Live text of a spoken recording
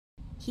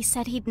He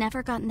said he'd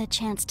never gotten the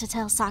chance to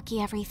tell Saki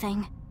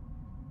everything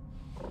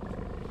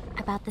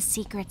about the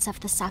secrets of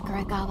the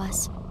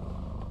Sakuragawas.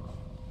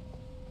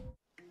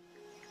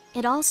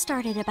 It all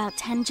started about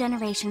 10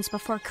 generations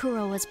before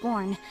Kuro was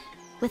born,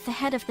 with the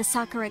head of the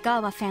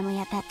Sakuragawa family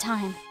at that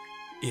time.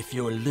 If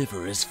your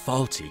liver is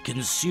faulty,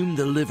 consume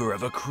the liver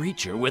of a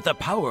creature with a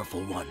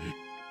powerful one.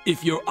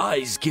 If your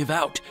eyes give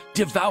out,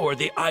 devour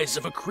the eyes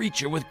of a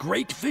creature with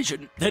great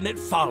vision. Then it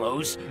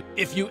follows,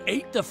 if you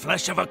ate the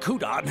flesh of a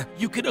Kudan,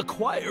 you can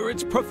acquire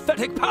its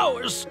prophetic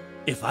powers.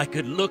 If I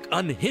could look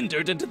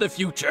unhindered into the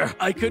future,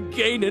 I could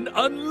gain an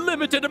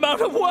unlimited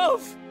amount of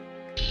wealth.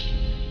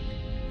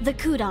 The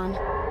Kudan.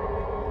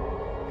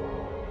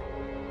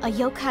 A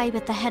yokai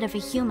with the head of a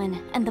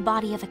human and the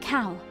body of a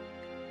cow.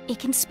 It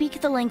can speak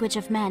the language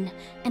of men,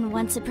 and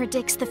once it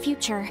predicts the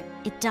future,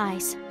 it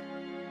dies.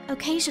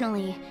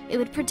 Occasionally, it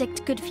would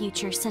predict good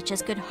futures such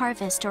as good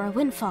harvest or a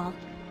windfall.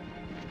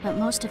 But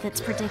most of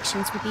its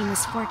predictions would be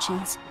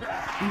misfortunes,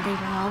 and they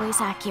were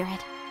always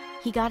accurate.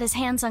 He got his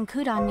hands on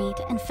Kudan meat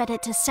and fed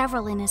it to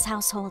several in his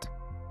household.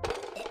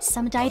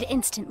 Some died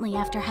instantly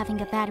after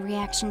having a bad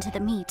reaction to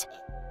the meat.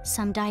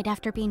 Some died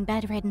after being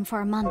bedridden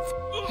for a month,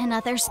 and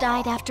others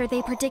died after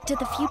they predicted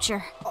the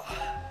future.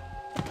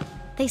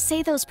 They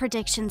say those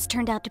predictions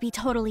turned out to be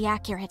totally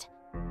accurate.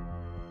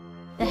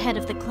 The head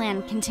of the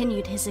clan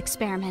continued his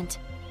experiment.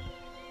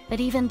 But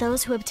even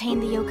those who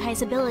obtained the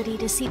yokai's ability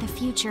to see the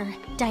future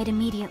died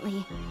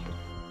immediately.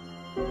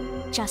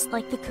 Just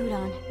like the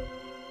Kudan.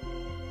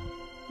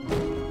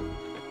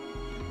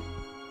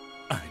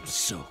 I'm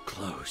so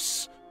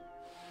close.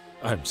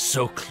 I'm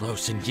so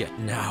close, and yet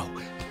now...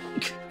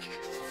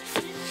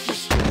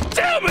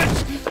 Damn it!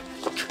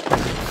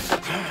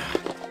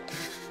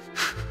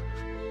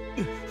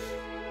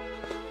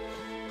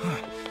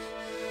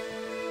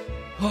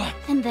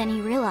 And then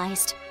he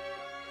realized,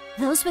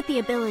 those with the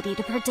ability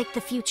to predict the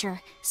future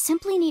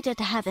simply needed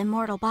to have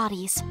immortal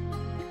bodies.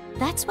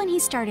 That's when he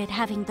started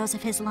having those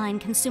of his line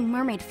consume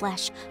mermaid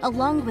flesh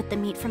along with the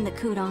meat from the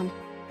Kudan.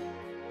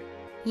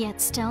 Yet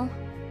still,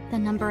 the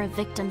number of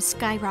victims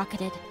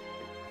skyrocketed,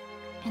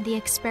 and the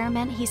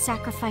experiment he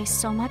sacrificed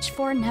so much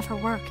for never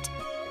worked.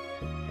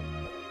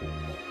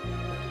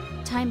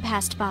 Time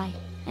passed by,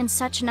 and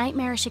such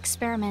nightmarish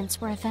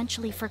experiments were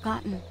eventually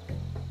forgotten.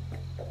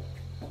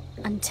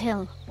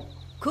 Until...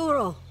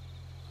 Kuro!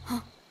 Huh?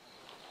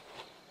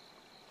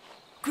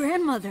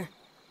 Grandmother!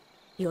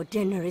 Your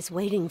dinner is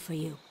waiting for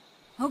you.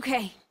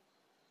 Okay.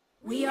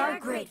 We are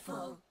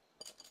grateful.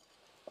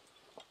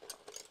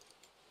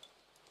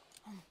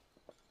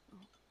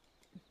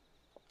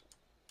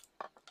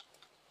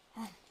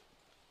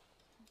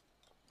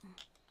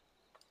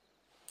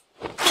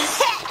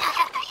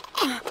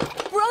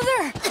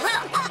 Brother!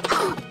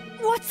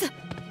 What's the...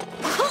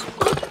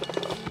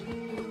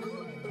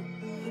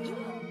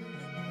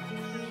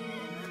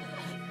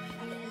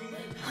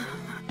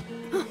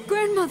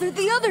 Grandmother,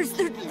 the others,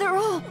 they're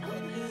all...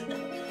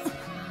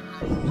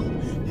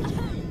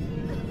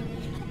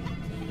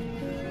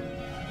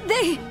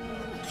 I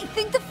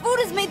think the food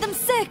has made them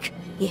sick.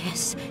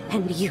 Yes,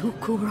 and you,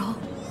 Kuro?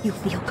 You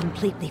feel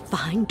completely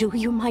fine, do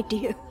you, my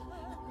dear?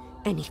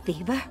 Any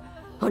fever?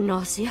 Or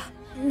nausea?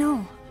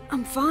 No,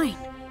 I'm fine.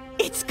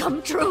 It's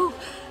come true,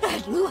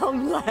 at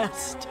long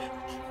last.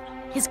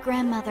 His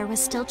grandmother was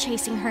still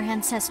chasing her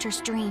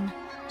ancestor's dream.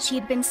 She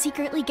had been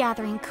secretly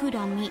gathering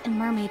Kudan meat and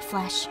mermaid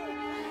flesh.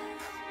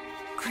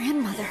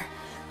 Grandmother,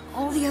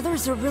 all the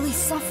others are really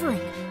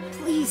suffering.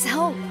 Please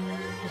help.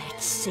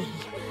 Let's see.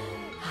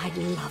 I'd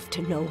love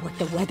to know what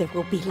the weather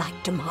will be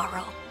like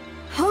tomorrow.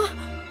 Huh?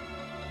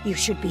 You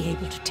should be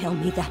able to tell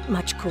me that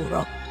much,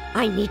 Kuro.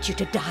 I need you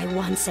to die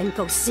once and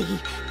go see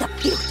the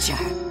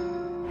future.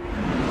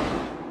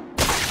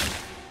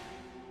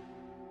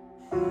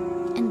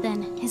 And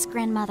then his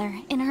grandmother,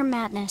 in her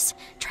madness,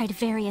 tried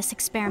various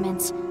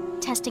experiments,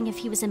 testing if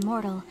he was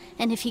immortal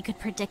and if he could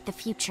predict the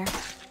future.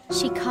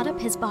 She cut up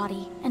his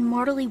body and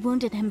mortally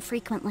wounded him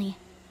frequently,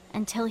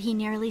 until he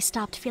nearly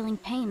stopped feeling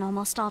pain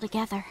almost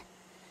altogether.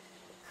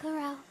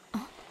 Kuro.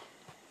 Oh.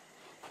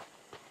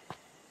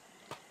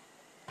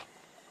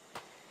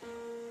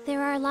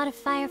 There are a lot of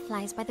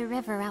fireflies by the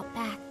river out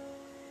back.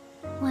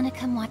 Wanna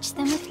come watch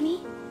them with me?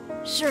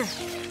 Sure.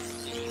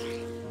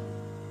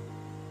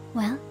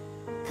 Well,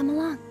 come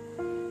along.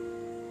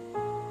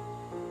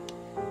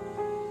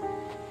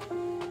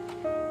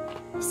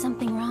 Is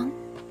something wrong?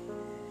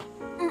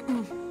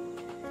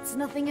 It's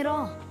nothing at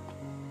all.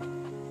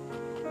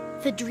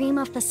 The dream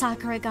of the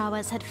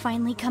Sakuragawas had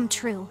finally come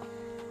true,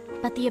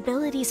 but the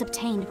abilities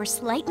obtained were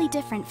slightly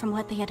different from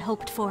what they had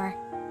hoped for.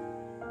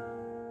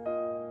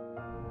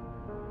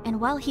 And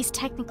while he's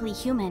technically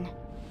human,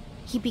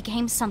 he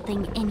became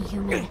something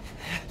inhuman.